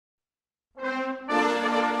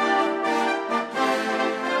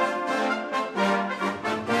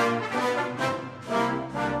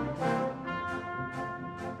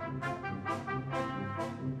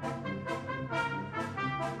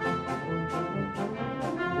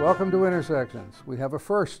Welcome to Intersections. We have a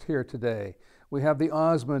first here today. We have the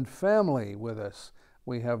Osmond family with us.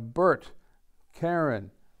 We have Bert, Karen,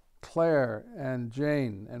 Claire, and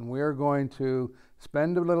Jane, and we're going to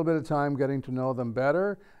spend a little bit of time getting to know them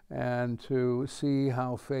better and to see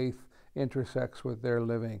how faith intersects with their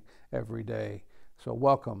living every day. So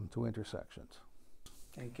welcome to Intersections.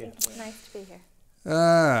 Thank you. It's nice to be here.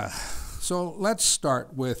 So let's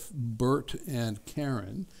start with Bert and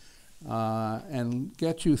Karen and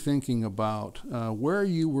get you thinking about where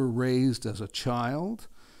you were raised as a child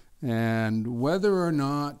and whether or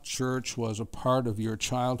not church was a part of your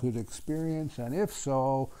childhood experience, and if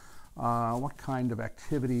so, what kind of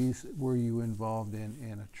activities were you involved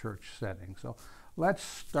in a church setting? So let's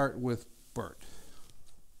start with Bert.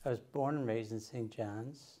 I was born and raised in St.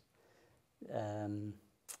 John's.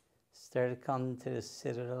 Started coming to the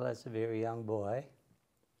Citadel as a very young boy.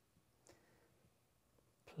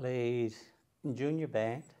 Played in junior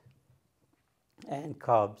band and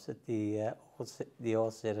Cubs at the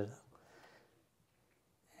old Citadel.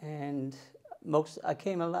 And I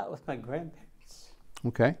came a lot with my grandparents.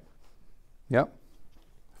 Okay. Yep.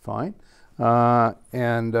 Fine.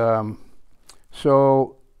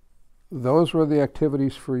 So those were the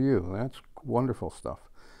activities for you. That's wonderful stuff.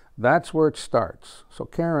 That's where it starts. So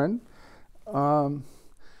Karen,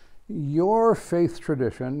 your faith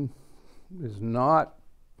tradition is not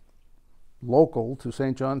local to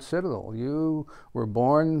St. John's Citadel. You were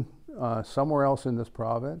born somewhere else in this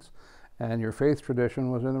province, and your faith tradition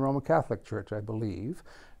was in the Roman Catholic Church, I believe.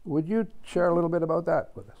 Would you share a little bit about that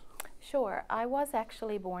with us? Sure. I was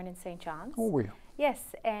actually born in St. John's. Oh, were you?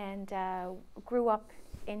 Yes, and grew up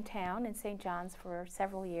in town in St. John's for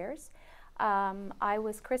several years. I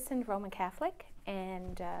was christened Roman Catholic,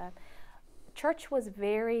 and church was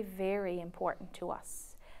very, very important to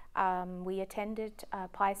us. We attended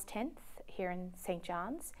Pius X here in St.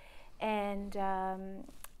 John's, and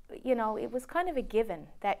you know, it was kind of a given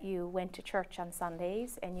that you went to church on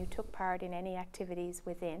Sundays and you took part in any activities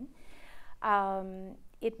within.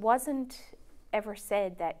 It wasn't ever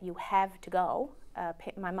said that you have to go.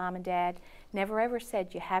 My mom and dad never ever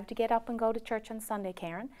said you have to get up and go to church on Sunday,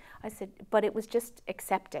 Karen. I said, but it was just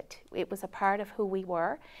accepted. It was a part of who we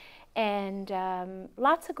were. And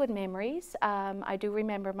lots of good memories. I do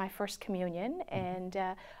remember my first communion, and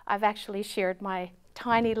I've actually shared my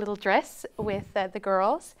tiny little dress with the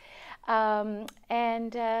girls. You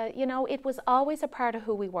know, it was always a part of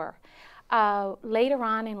who we were. Later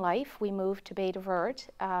on in life, we moved to Bay de Verde,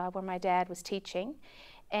 where my dad was teaching,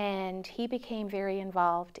 and he became very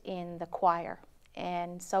involved in the choir,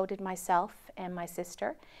 and so did myself and my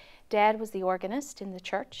sister. Dad was the organist in the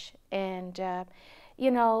church, and you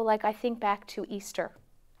know, like I think back to Easter,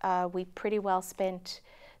 we pretty well spent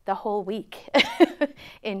the whole week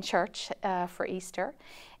in church for Easter.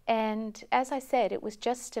 And as I said, it was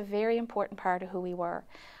just a very important part of who we were.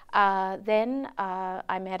 Then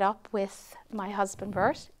I met up with my husband,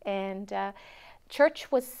 Bert, and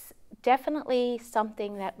church was definitely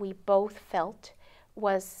something that we both felt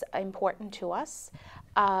was important to us.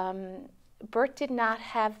 Bert did not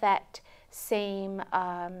have that same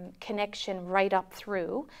connection right up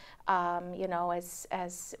through, you know,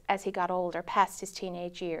 as he got older, past his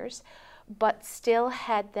teenage years, but still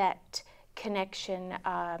had that connection.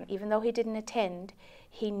 Even though he didn't attend,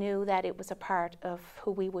 he knew that it was a part of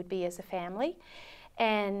who we would be as a family.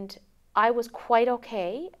 And I was quite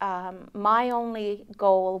okay. My only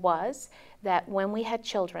goal was that when we had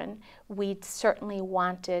children, we certainly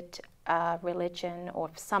wanted religion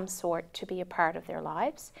of some sort to be a part of their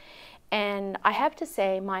lives. And I have to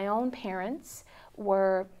say, my own parents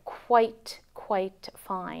were quite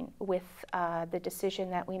fine with the decision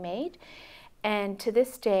that we made. And to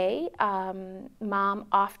this day, Mom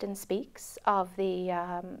often speaks of the,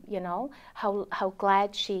 you know, how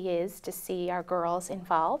glad she is to see our girls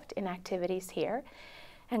involved in activities here.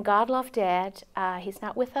 And God love Dad. He's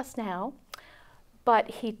not with us now,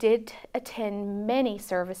 but he did attend many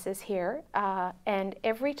services here. And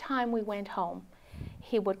every time we went home,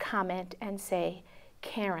 he would comment and say,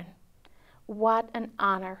 Karen, what an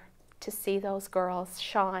honor to see those girls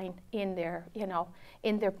shine in their, you know,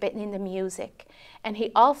 in the music. And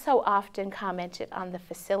he also often commented on the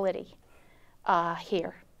facility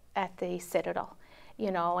here at the Citadel,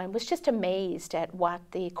 you know, and was just amazed at what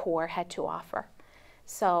the Corps had to offer.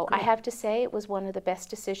 So good. I have to say it was one of the best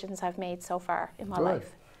decisions I've made so far in my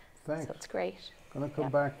life. Thanks. So it's great. I'm going to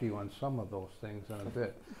come back to you on some of those things in a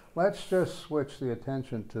bit. Let's just switch the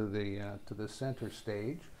attention to the center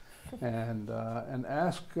stage, and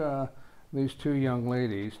ask these two young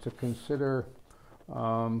ladies to consider,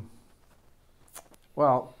 well,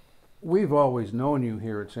 we've always known you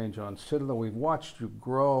here at St. John's Citadel. We've watched you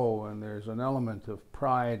grow, and there's an element of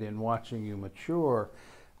pride in watching you mature.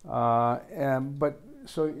 But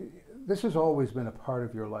so this has always been a part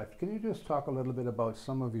of your life. Can you just talk a little bit about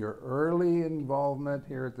some of your early involvement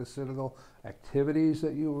here at the Citadel, activities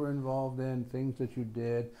that you were involved in, things that you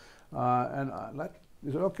did?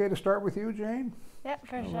 Is it okay to start with you, Jane? Yeah,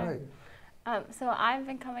 for All sure. right. So I've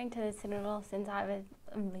been coming to the Citadel since I was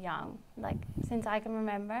young, like since I can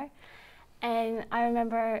remember. And I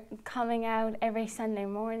remember coming out every Sunday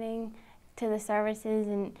morning to the services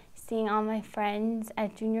and seeing all my friends as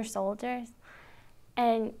junior soldiers.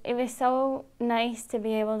 And it was so nice to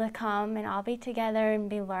be able to come and all be together and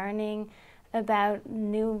be learning about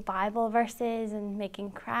new Bible verses and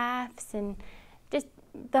making crafts and just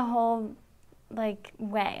the whole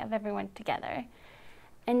way of everyone together.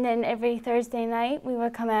 And then every Thursday night we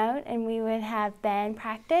would come out and we would have band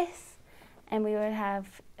practice and we would have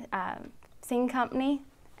sing company,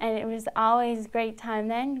 and it was always a great time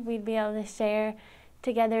then. We'd be able to share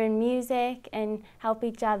together in music and help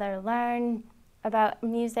each other learn about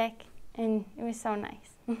music, and it was so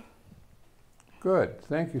nice. Good.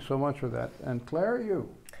 Thank you so much for that. And Claire, you?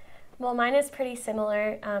 Well, mine is pretty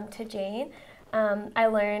similar to Jane. I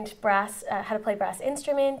learned how to play brass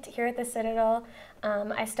instrument here at the Citadel.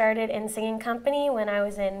 I started in singing company when I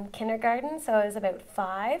was in kindergarten, so I was about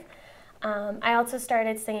 5. I also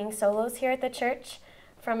started singing solos here at the church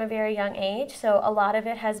from a very young age, so a lot of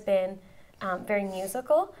it has been very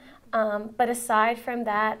musical. But aside from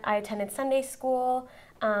that, I attended Sunday school,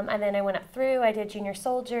 and then I went up through. I did junior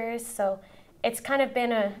soldiers, so it's kind of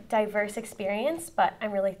been a diverse experience, but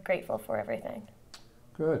I'm really grateful for everything.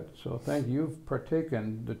 Good. So thank you. You've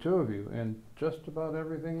partaken, the two of you, in just about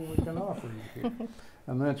everything we can offer you here.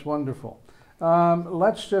 And that's wonderful.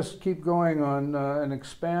 Let's just keep going on and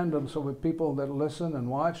expand on so that people that listen and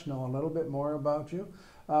watch know a little bit more about you.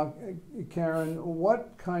 Karen,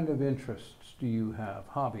 what kind of interests do you have,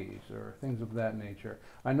 hobbies or things of that nature?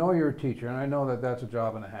 I know you're a teacher, and I know that that's a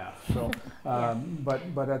job and a half. So,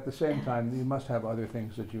 but at the same time, you must have other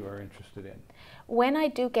things that you are interested in. When I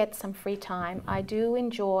do get some free time, I do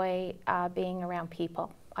enjoy being around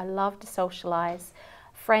people. I love to socialize.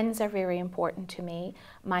 Friends are very important to me.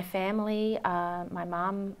 My family, my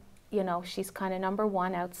mom, you know, she's kind of number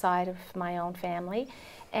one outside of my own family,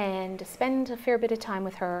 and spend a fair bit of time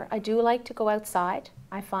with her. I do like to go outside.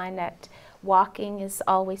 I find that walking is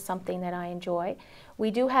always something that I enjoy.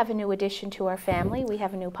 We do have a new addition to our family. We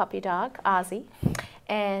have a new puppy dog, Ozzy,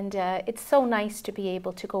 and it's so nice to be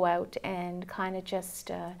able to go out and kind of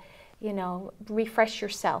just, you know, refresh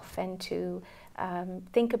yourself and to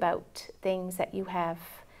think about things that you have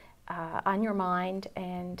on your mind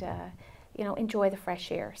and, you know, enjoy the fresh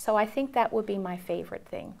air. So I think that would be my favorite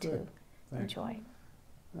thing to enjoy.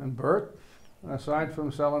 And Bert, aside from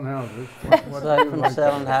selling houses, what Aside do you from like?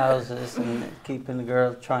 selling houses and keeping the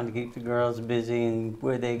girls, trying to keep the girls busy and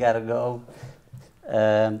where they gotta go.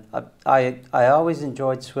 I always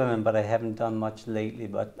enjoyed swimming, but I haven't done much lately.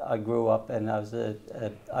 But I grew up and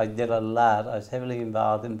I did a lot. I was heavily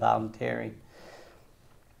involved in volunteering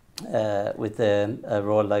with the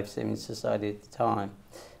Royal Life Saving Society at the time.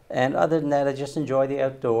 And other than that, I just enjoy the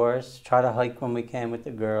outdoors, try to hike when we can with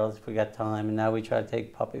the girls if we got time, and now we try to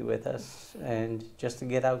take Puppy with us, and just to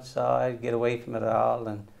get outside, get away from it all,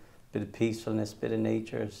 and a bit of peacefulness, a bit of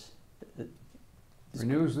nature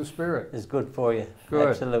Renews the spirit. is good for you. Good.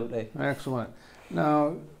 Absolutely. Excellent.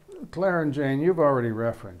 Now, Claire and Jane, you've already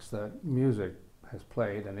referenced that music has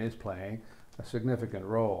played and is playing a significant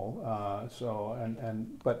role. So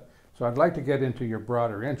I'd like to get into your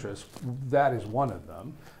broader interests. That is one of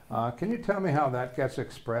them. Can you tell me how that gets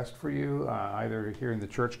expressed for you, either here in the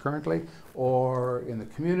church currently or in the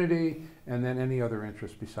community, and then any other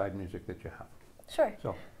interests beside music that you have? Sure.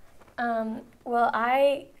 So. Well,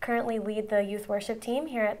 I currently lead the youth worship team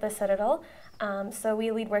here at the Citadel. So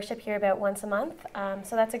we lead worship here about once a month.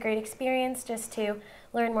 So that's a great experience just to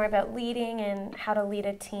learn more about leading and how to lead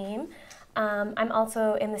a team. I'm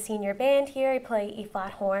also in the senior band here. I play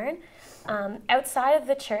E-flat horn. Outside of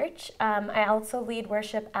the church, I also lead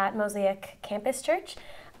worship at Mosaic Campus Church,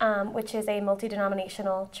 which is a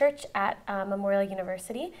multi-denominational church at Memorial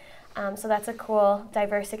University. So that's a cool,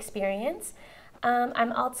 diverse experience.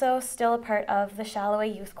 I'm also still a part of the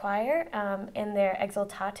Shalloway Youth Choir in their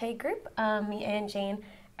Exultate group. Me and Jane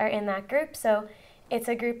are in that group. So it's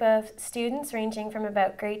a group of students ranging from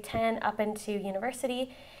about grade 10 up into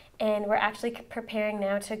university. And we're actually preparing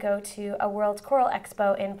now to go to a World Choral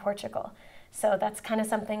Expo in Portugal. So that's kind of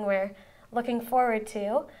something we're looking forward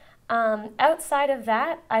to. Outside of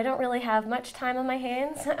that, I don't really have much time on my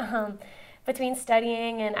hands. between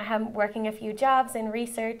studying and I'm working a few jobs in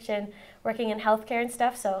research and working in healthcare and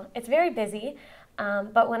stuff, so it's very busy.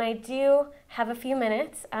 But when I do have a few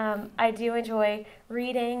minutes, I do enjoy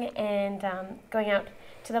reading and going out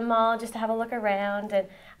to the mall just to have a look around. And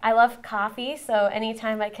I love coffee, so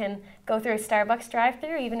anytime I can go through a Starbucks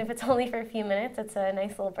drive-through, even if it's only for a few minutes, it's a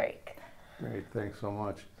nice little break. Great, thanks so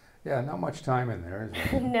much. Yeah, not much time in there,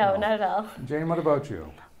 is there? No, not at all. Jane, what about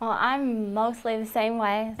you? Well, I'm mostly the same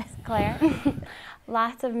way as Claire.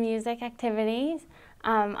 Lots of music activities.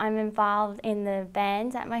 I'm involved in the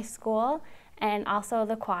bands at my school and also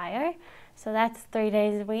the choir. So that's 3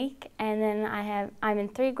 days a week. And then I'm in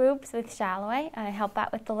 3 groups with Shalloway. I help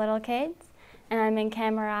out with the little kids. And I'm in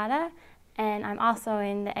Camerata. And I'm also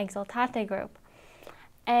in the Exultate group.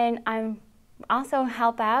 And I'm also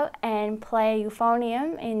help out and play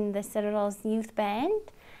euphonium in the Citadel's youth band.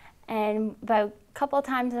 And about a couple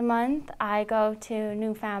times a month, I go to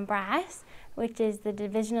Newfound Brass, which is the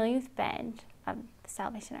divisional youth band of the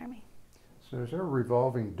Salvation Army. So is there a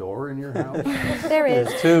revolving door in your house? There is.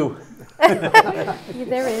 There's 2.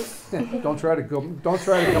 There is. Don't try to come out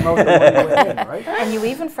the one way in, right? And you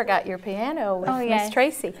even forgot your piano with Miss yes.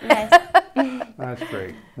 Tracy. Yes. That's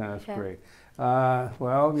great. That's Yeah. great.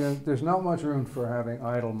 Well, there's not much room for having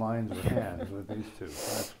idle minds or hands with these two.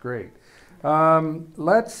 That's great.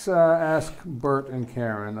 Let's ask Bert and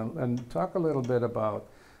Karen and talk a little bit about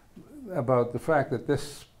the fact that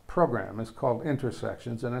this program is called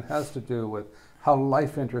Intersections, and it has to do with how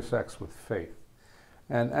life intersects with faith.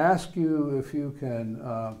 And ask you if you can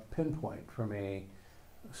pinpoint for me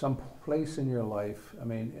some place in your life. I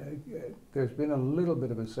mean, there's been a little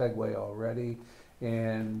bit of a segue already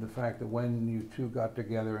in the fact that when you two got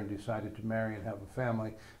together and decided to marry and have a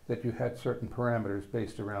family, that you had certain parameters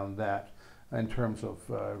based around that in terms of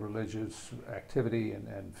religious activity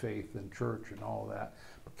and faith and church and all of that.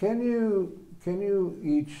 But can you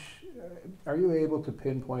each, are you able to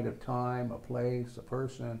pinpoint a time, a place, a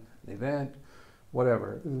person, an event,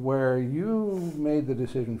 whatever, where you made the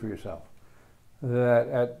decision for yourself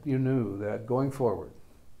that you knew that going forward,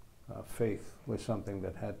 faith was something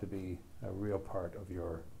that had to be a real part of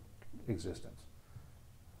your existence?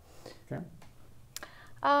 Okay.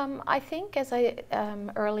 I think, as I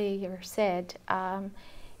earlier said,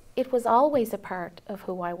 it was always a part of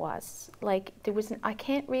who I was. Like I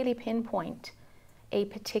can't really pinpoint a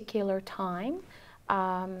particular time.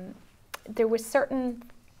 There were certain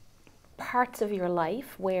parts of your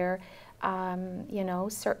life where,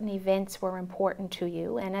 certain events were important to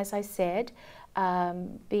you. And as I said,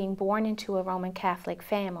 being born into a Roman Catholic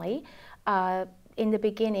family, in the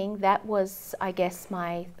beginning, that was, I guess,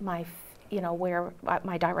 my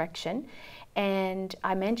direction. And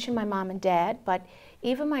I mentioned my mom and dad, but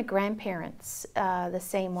even my grandparents, the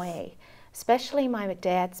same way, especially my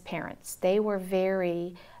dad's parents. They were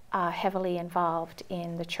very heavily involved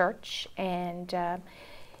in the church, and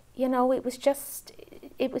it was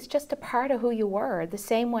just a part of who you were. The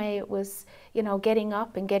same way it was, getting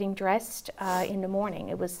up and getting dressed in the morning.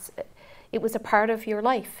 It was a part of your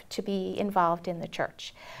life to be involved in the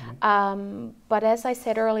church. Mm-hmm. But as I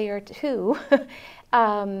said earlier too,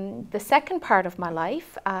 the second part of my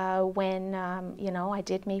life, when I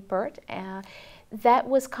did meet Bert, that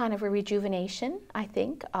was kind of a rejuvenation, I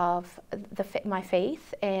think, of my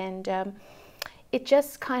faith, and it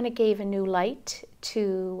just kind of gave a new light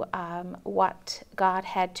to what God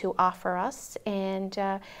had to offer us, and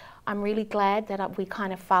I'm really glad that we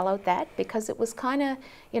kind of followed that, because it was kind of,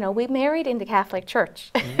 we married in the Catholic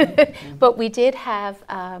Church, mm-hmm. But we did have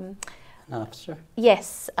an officer.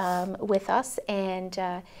 Yes, with us, and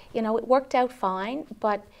it worked out fine.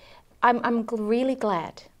 But I'm really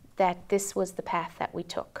glad that this was the path that we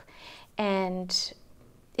took, and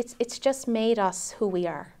it's just made us who we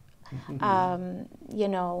are.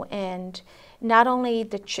 Mm-hmm. And not only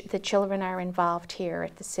the children are involved here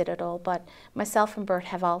at the Citadel, but myself and Bert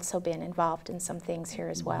have also been involved in some things here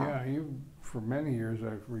as well. Yeah, you, for many years,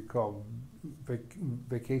 I recall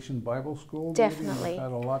Vacation Bible School. Definitely.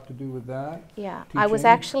 Had a lot to do with that. Yeah, Teaching. I was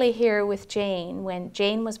actually here with Jane when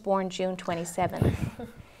Jane was born June 27th.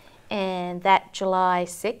 And that July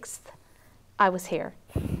 6th, I was here.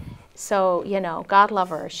 So, God love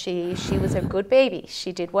her. She was a good baby.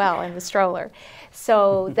 She did well in the stroller.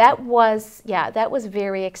 So that was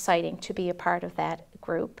very exciting to be a part of that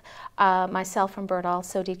group. Myself and Bert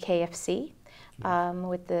also did KFC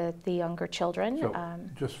with the younger children. So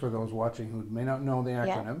just for those watching who may not know the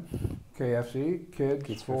acronym, KFC,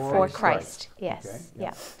 Kids for Christ. Yes, okay,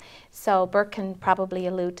 yeah. So Bert can probably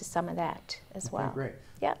allude to some of that as okay, well. Great.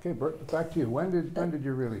 Yeah. Okay, Bert, back to you. When did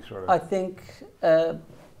you really sort of? I think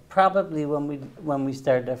probably when we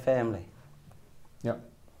started our family.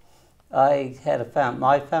 I had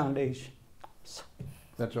my foundation.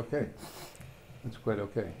 That's okay. That's quite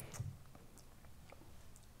okay.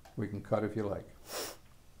 We can cut if you like.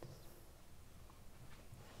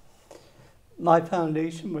 My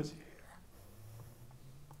foundation was here.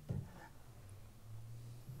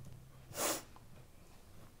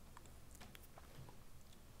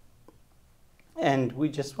 And we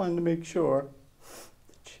just wanted to make sure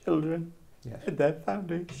the children Yes. had that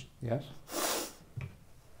foundation. Yes.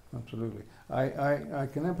 Absolutely. I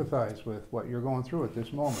can empathize with what you're going through at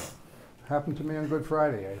this moment. Happened to me on Good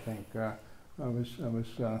Friday, I think. I was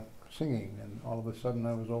singing, and all of a sudden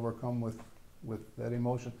I was overcome with that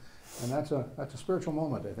emotion, and that's a spiritual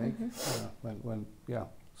moment, I think. When yeah.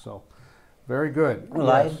 So, very good. Well,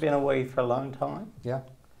 Yes. I had been away for a long time. Yeah.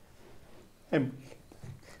 And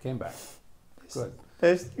Came back. Good.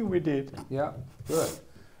 best thing we did. Yeah. Good.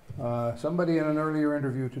 Somebody in an earlier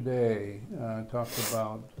interview today talked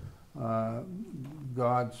about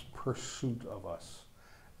God's pursuit of us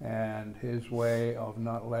and His way of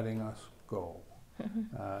not letting us go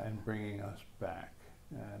and bringing us back.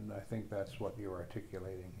 And I think that's what you're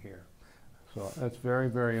articulating here. So that's very,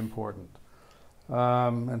 very important.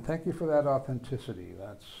 And thank you for that authenticity.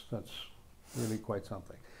 That's really quite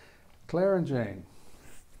something. Claire and Jane.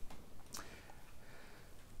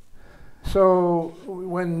 So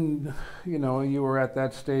when you were at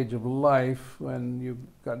that stage of life when you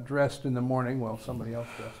got dressed in the morning, well, somebody else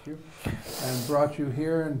dressed you and brought you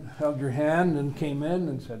here and held your hand and came in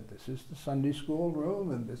and said, this is the Sunday school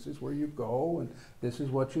room and this is where you go and this is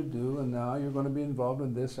what you do, and now you're going to be involved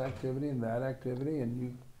in this activity and that activity,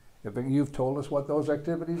 and you've told us what those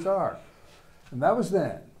activities are. And that was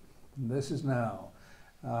then. And this is now.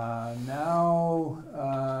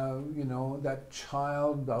 That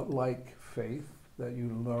childlike faith that you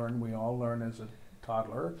learn, we all learn as a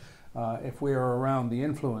toddler, if we are around the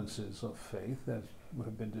influences of faith, as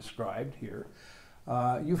have been described here,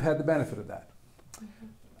 you've had the benefit of that.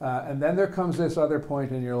 And then there comes this other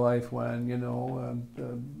point in your life when,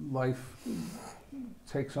 life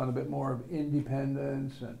takes on a bit more of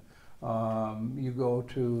independence, and you go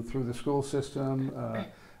through the school system.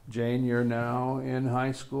 Jane, you're now in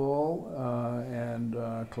high school, and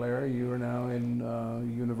Claire, you are now in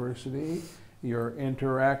university. You're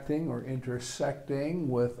interacting or intersecting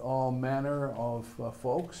with all manner of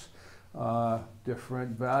folks,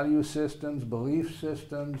 different value systems, belief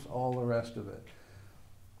systems, all the rest of it.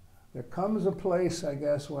 There comes a place, I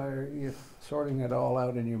guess, where you're sorting it all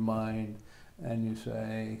out in your mind, and you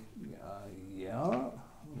say, yeah,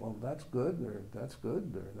 well, that's good, or that's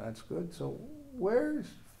good, or that's good. So where's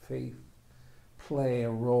faith play a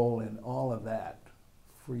role in all of that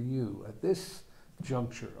for you at this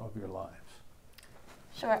juncture of your lives?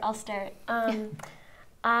 Sure, I'll start. I'm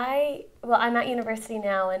at university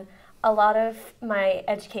now, and a lot of my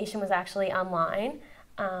education was actually online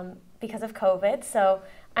because of COVID. So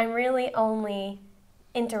I'm really only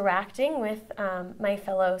interacting with my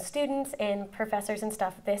fellow students and professors and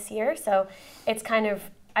stuff this year. So it's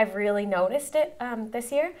I've really noticed it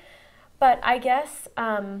this year. But I guess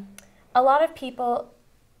a lot of people,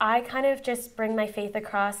 I kind of just bring my faith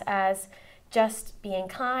across as just being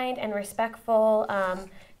kind and respectful,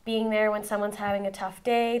 being there when someone's having a tough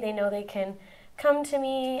day. They know they can come to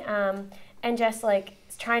me, and just like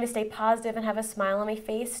trying to stay positive and have a smile on my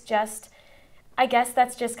face. I guess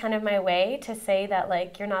that's just kind of my way to say that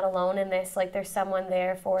like you're not alone in this, like there's someone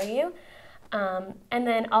there for you. And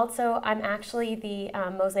then also I'm actually the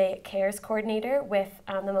Mosaic Cares Coordinator with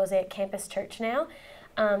the Mosaic Campus Church now.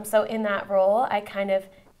 So in that role, I kind of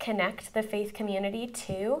connect the faith community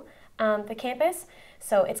to the campus.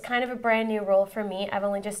 So it's kind of a brand new role for me. I've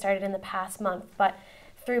only just started in the past month, but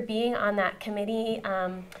through being on that committee,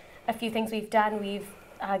 a few things we've done, we've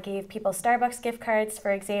gave people Starbucks gift cards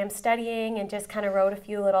for exam studying and just kind of wrote a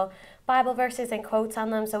few little Bible verses and quotes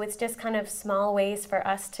on them. So it's just kind of small ways for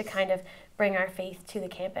us to kind of bring our faith to the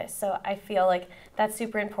campus. So I feel like that's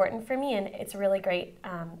super important for me, and it's really great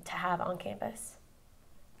to have on campus.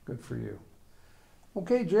 Good for you.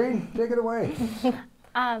 Okay, Jane, take it away.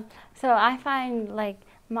 So I find like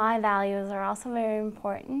my values are also very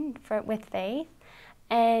important with faith.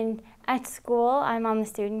 And at school, I'm on the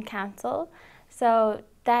student council. So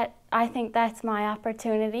I think that's my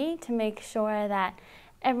opportunity to make sure that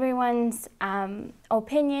everyone's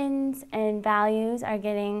opinions and values are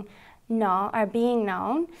being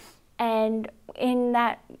known. And in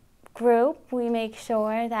that group, we make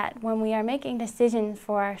sure that when we are making decisions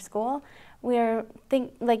for our school, we're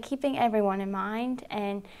keeping everyone in mind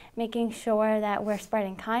and making sure that we're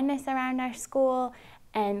spreading kindness around our school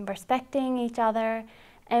and respecting each other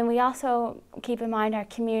And we also keep in mind our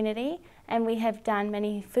community, and we have done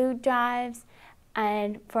many food drives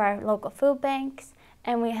and for our local food banks,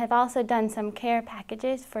 and we have also done some care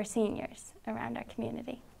packages for seniors around our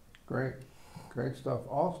community. Great, great stuff.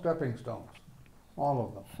 All stepping stones,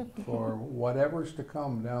 all of them, for whatever's to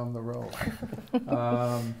come down the road.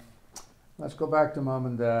 Let's go back to Mom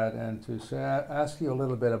and Dad and to ask you a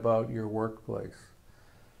little bit about your workplace.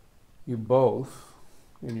 You both,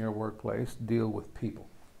 in your workplace, deal with people.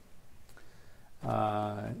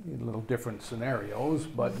 In little different scenarios,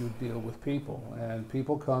 but you deal with people. And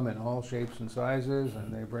people come in all shapes and sizes,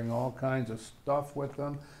 and they bring all kinds of stuff with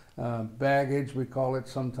them. Baggage, we call it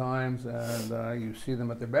sometimes, and you see them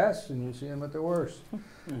at their best and you see them at their worst.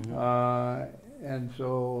 And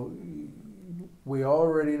so we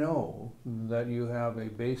already know that you have a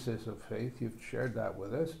basis of faith. You've shared that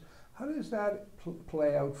with us. How does that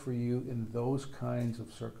play out for you in those kinds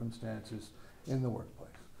of circumstances in the workplace?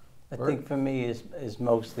 I think for me is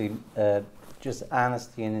mostly just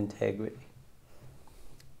honesty and integrity.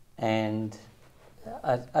 And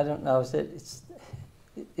I don't know,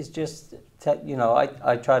 it's just, you know,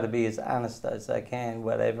 I try to be as honest as I can,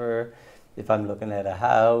 whatever, if I'm looking at a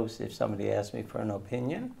house, if somebody asks me for an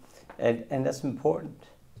opinion, and that's important.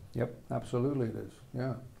 Yep, absolutely it is,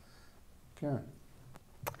 yeah. Karen?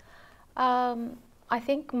 I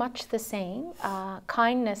think much the same.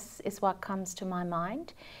 Kindness is what comes to my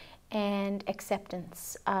mind, and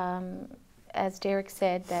acceptance. As Derek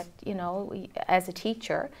said, that, you know, as a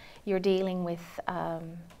teacher, you're dealing with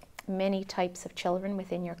many types of children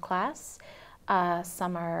within your class.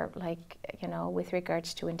 Some are, like, you know, with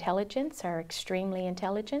regards to intelligence, are extremely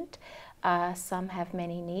intelligent. Some have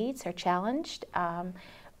many needs, are challenged.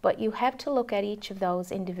 But you have to look at each of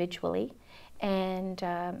those individually, and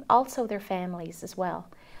also their families as well.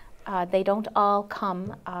 They don't all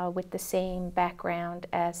come with the same background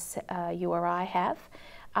as you or I have.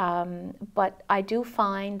 But I do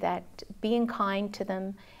find that being kind to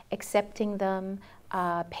them, accepting them,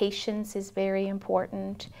 patience is very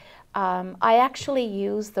important. I actually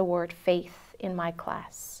use the word faith in my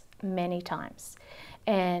class many times.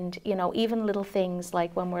 And, you know, even little things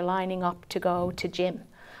like when we're lining up to go to gym,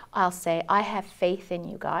 I'll say, I have faith in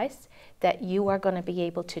you guys that you are going to be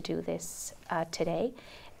able to do this today.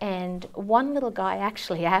 And one little guy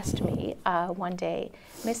actually asked me one day,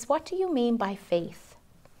 Miss, what do you mean by faith?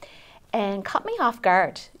 And caught me off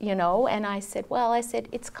guard, you know, and I said, well, I said,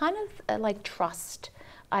 it's kind of like trust,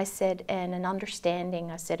 I said, and an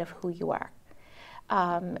understanding, I said, of who you are.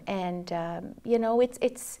 You know,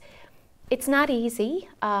 it's not easy.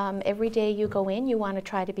 Every day you go in, you want to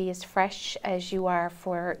try to be as fresh as you are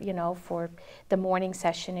for, you know, for the morning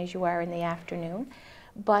session as you are in the afternoon.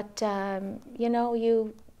 But, you know,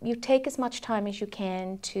 you take as much time as you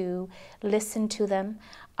can to listen to them.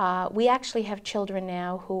 We actually have children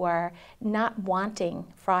now who are not wanting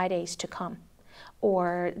Fridays to come,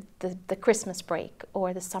 or the Christmas break,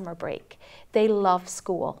 or the summer break. They love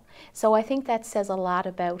school. So I think that says a lot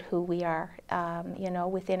about who we are, you know,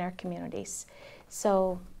 within our communities.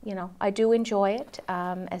 So, you know, I do enjoy it.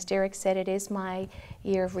 As Derek said, it is my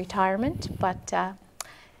year of retirement, but,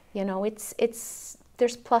 you know,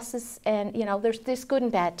 there's pluses and, you know, there's good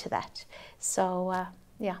and bad to that. So,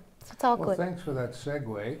 yeah, so it's all well, good. Well, thanks for that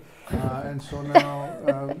segue. And so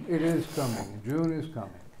now it is coming. June is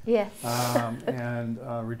coming. Yes. And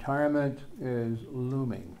retirement is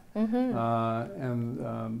looming.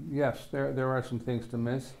 Yes, there are some things to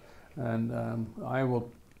miss. And I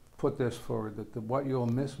will put this forward, that what you'll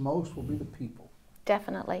miss most will be the people.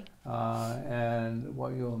 Definitely. And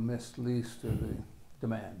what you'll miss least are the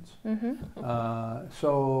demands.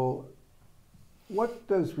 So what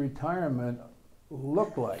does retirement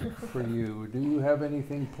look like for you? Do you have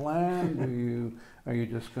anything planned? Are you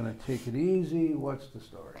just going to take it easy? What's the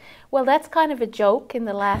story? Well, that's kind of a joke in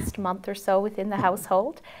the last month or so within the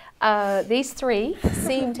household. These three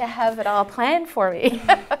seem to have it all planned for me.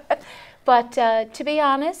 But to be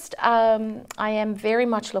honest, I am very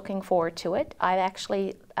much looking forward to it. I've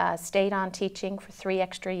actually stayed on teaching for 3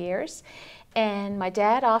 extra years. And my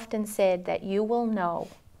dad often said that you will know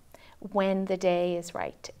when the day is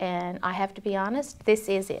right. And I have to be honest, this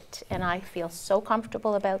is it. And I feel so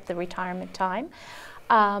comfortable about the retirement time.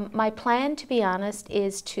 My plan, to be honest,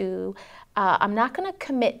 is to, I'm not going to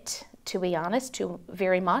commit, to be honest, to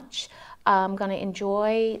very much. I'm going to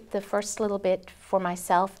enjoy the first little bit for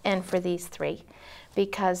myself and for these three,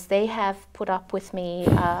 because they have put up with me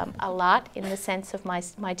a lot in the sense of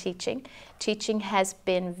my teaching. Teaching has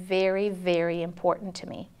been very, very important to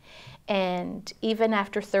me. And even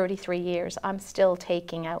after 33 years, I'm still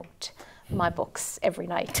taking out my books every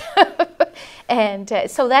night. And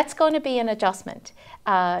so that's going to be an adjustment,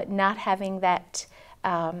 not having that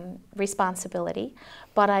responsibility.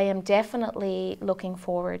 But I am definitely looking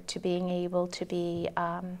forward to being able to be,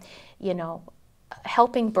 you know,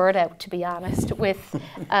 helping Bert out, to be honest, with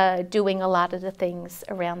doing a lot of the things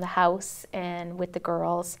around the house and with the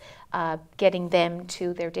girls, getting them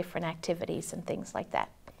to their different activities and things like that.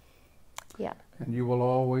 Yeah. And you will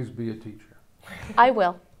always be a teacher. I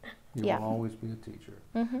will. You Yeah. will always be a teacher.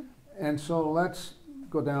 Mm-hmm. And so let's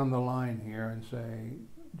go down the line here and say,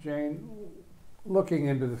 Jane, looking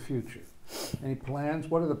into the future, any plans?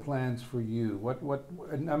 What are the plans for you?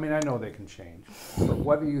 I mean, I know they can change, but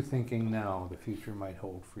what are you thinking now the future might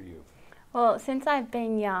hold for you? Well, since I've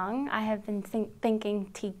been young, I have been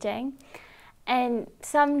thinking teaching. And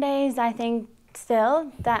some days I think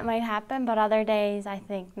still that might happen, but other days I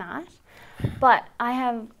think not. But I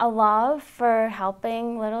have a love for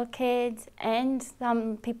helping little kids and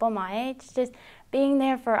some people my age, just being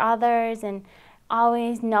there for others and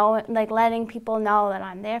always letting people know that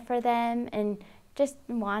I'm there for them and just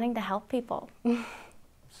wanting to help people.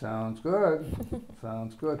 Sounds good.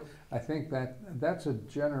 Sounds good. I think that's a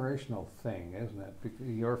generational thing, isn't it? Because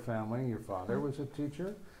your family, your father was a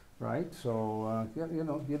teacher, right? So, you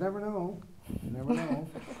know, you never know. You never know.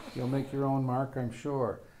 You'll make your own mark, I'm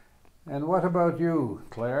sure. And what about you,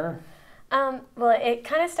 Claire? Well, it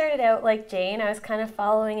kind of started out like Jane. I was kind of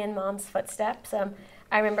following in Mom's footsteps.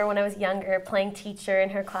 I remember when I was younger playing teacher in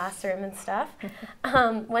her classroom and stuff.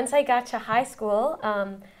 Once I got to high school,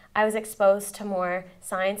 I was exposed to more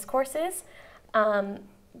science courses.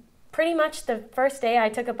 Pretty much the first day I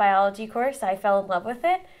took a biology course, I fell in love with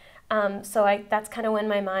it. So that's kind of when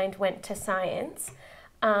my mind went to science.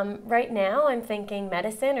 Right now I'm thinking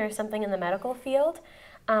medicine or something in the medical field.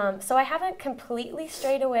 So I haven't completely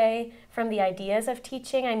strayed away from the ideas of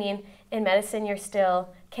teaching. I mean, in medicine you're still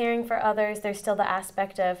caring for others. There's still the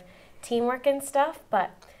aspect of teamwork and stuff,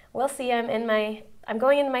 but we'll see. I'm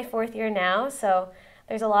going into my 4th year now, so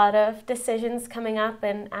there's a lot of decisions coming up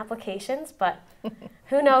and applications, but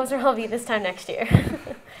who knows where I'll be this time next year.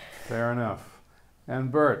 Fair enough. And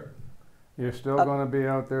Bert, you're still going to be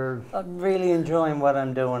out there? I'm really enjoying what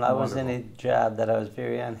I'm doing. I was in a Wonderful. job that I was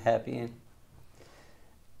very unhappy in.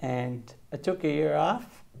 And I took a year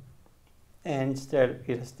off and started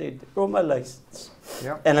real estate, wrote my license.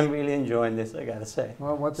 Yep. And I'm really enjoying this, I gotta say.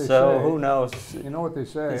 Well, what they So say, who knows? you know what they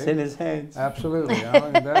say. It's in his hands. Absolutely. I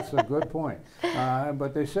mean, that's a good point.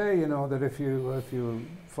 But they say, you know, that if you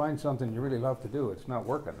find something you really love to do, it's not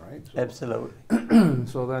working, right? So, Absolutely.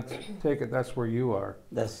 so that's where you are.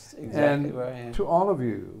 That's exactly And where I am. to all of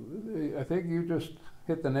you, I think you just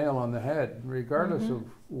hit the nail on the head, regardless of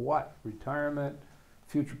what, retirement,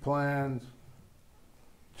 future plans,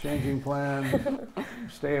 changing plans,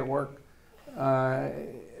 stay at work.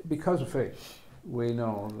 Because of faith, we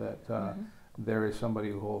know that there is somebody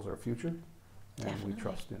who holds our future, and we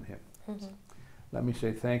trust in him. Let me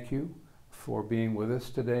say thank you for being with us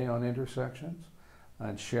today on Intersections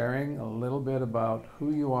and sharing a little bit about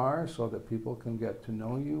who you are so that people can get to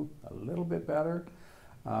know you a little bit better.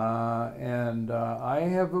 And I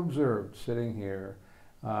have observed sitting here,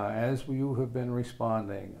 as you have been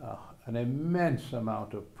responding, an immense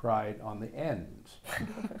amount of pride on the ends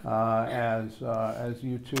as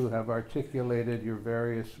you two have articulated your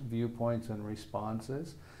various viewpoints and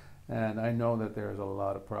responses. And I know that there's a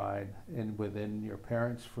lot of pride within your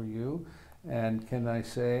parents for you. And can I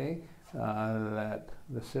say that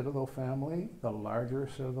the Citadel family, the larger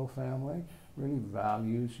Citadel family, really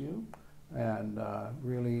values you, and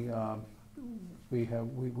really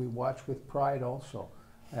we watch with pride also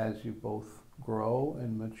as you both grow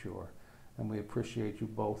and mature. And we appreciate you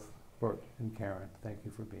both, Bert and Karen. Thank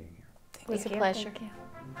you for being here. It was a pleasure. Thank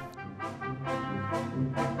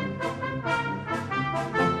you.